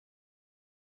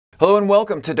Hello and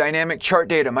welcome to Dynamic Chart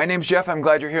Data. My name's Jeff. I'm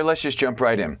glad you're here. Let's just jump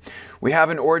right in. We have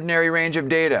an ordinary range of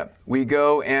data. We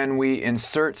go and we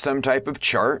insert some type of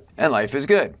chart and life is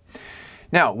good.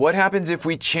 Now, what happens if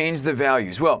we change the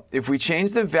values? Well, if we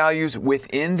change the values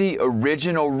within the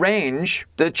original range,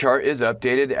 the chart is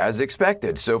updated as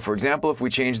expected. So for example, if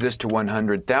we change this to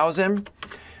 100,000,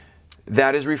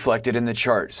 that is reflected in the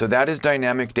chart. So that is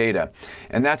dynamic data.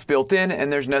 And that's built in,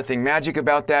 and there's nothing magic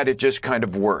about that. It just kind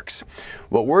of works.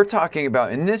 What we're talking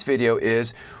about in this video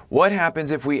is what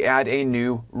happens if we add a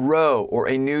new row or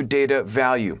a new data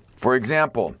value. For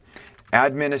example,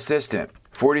 admin assistant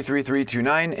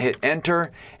 43329, hit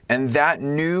enter, and that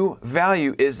new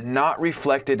value is not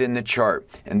reflected in the chart.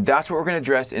 And that's what we're going to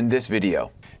address in this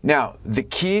video. Now, the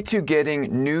key to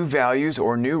getting new values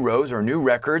or new rows or new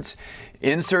records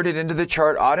inserted into the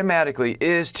chart automatically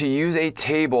is to use a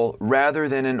table rather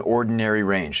than an ordinary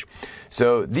range.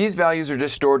 So these values are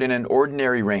just stored in an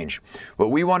ordinary range. What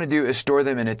we want to do is store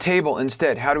them in a table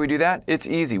instead. How do we do that? It's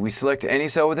easy. We select any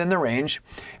cell within the range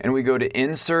and we go to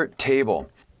Insert Table.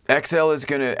 Excel is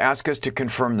going to ask us to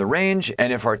confirm the range,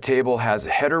 and if our table has a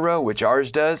header row, which ours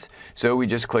does, so we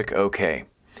just click OK.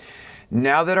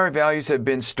 Now that our values have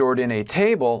been stored in a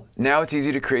table, now it's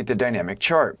easy to create the dynamic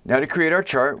chart. Now to create our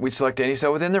chart, we select any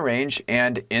cell within the range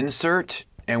and insert,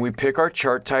 and we pick our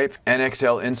chart type, and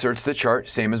Excel inserts the chart,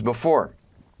 same as before.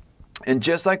 And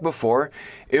just like before,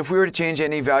 if we were to change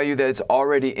any value that's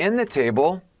already in the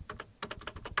table,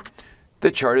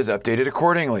 the chart is updated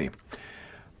accordingly.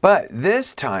 But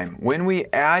this time, when we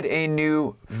add a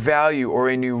new value or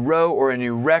a new row or a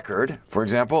new record, for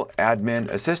example, admin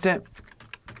assistant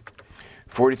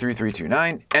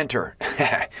 43329, enter.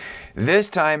 This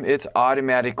time it's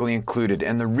automatically included.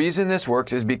 And the reason this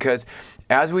works is because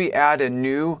as we add a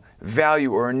new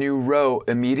value or a new row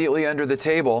immediately under the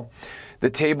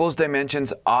table's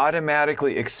dimensions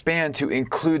automatically expand to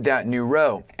include that new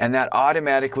row, and that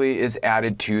automatically is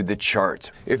added to the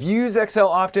chart. If you use Excel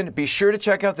often, be sure to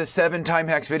check out the 7 time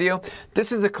hacks video.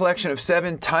 This is a collection of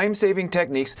 7 time-saving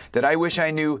techniques that I wish I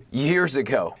knew years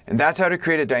ago. And that's how to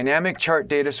create a dynamic chart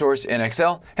data source in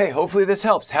Excel. Hey, hopefully this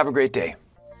helps. Have a great day.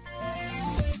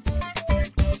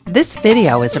 This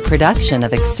video is a production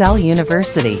of Excel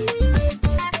University.